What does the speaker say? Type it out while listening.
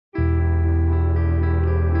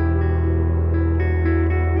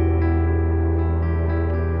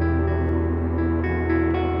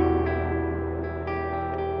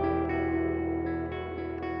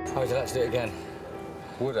like to do it again.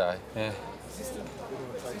 Would I? Yeah.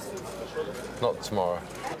 Not tomorrow.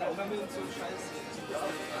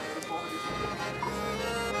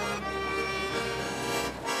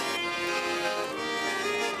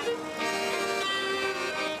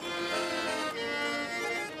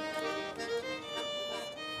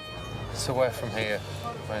 So where from here?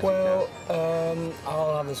 Where's Well,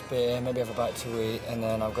 I'll have this beer, maybe have a bite to eat, and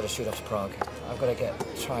then I've got to shoot off to Prague. I've got to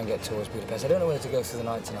try and get towards Budapest. I don't know whether to go through the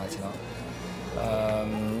night tonight or not.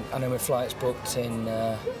 I know my flight's booked in,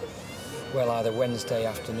 well, either Wednesday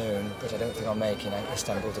afternoon, but I don't think I'll make it,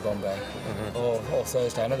 Istanbul to Bombay, or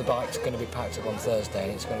Thursday. I know the bike's going to be packed up on Thursday,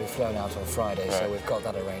 and it's going to be flown out on Friday, so we've got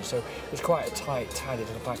that arranged. So it's quite a tidy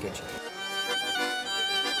little package.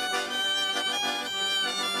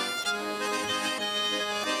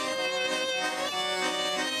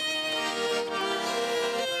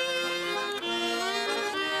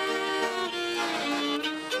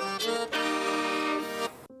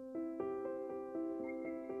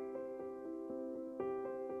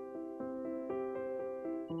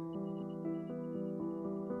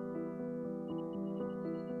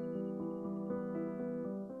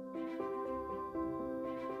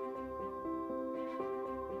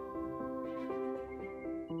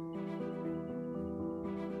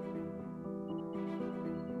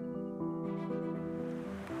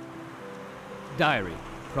 Diary,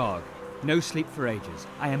 Prague. No sleep for ages.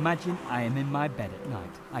 I imagine I am in my bed at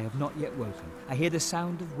night. I have not yet woken. I hear the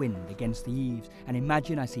sound of wind against the eaves and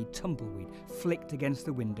imagine I see tumbleweed flicked against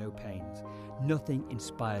the window panes. Nothing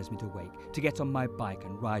inspires me to wake, to get on my bike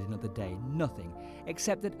and ride another day. Nothing,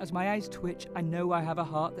 except that as my eyes twitch, I know I have a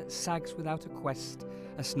heart that sags without a quest.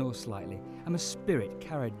 I snore slightly. I'm a spirit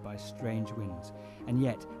carried by strange winds. And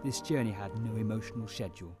yet, this journey had no emotional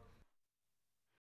schedule.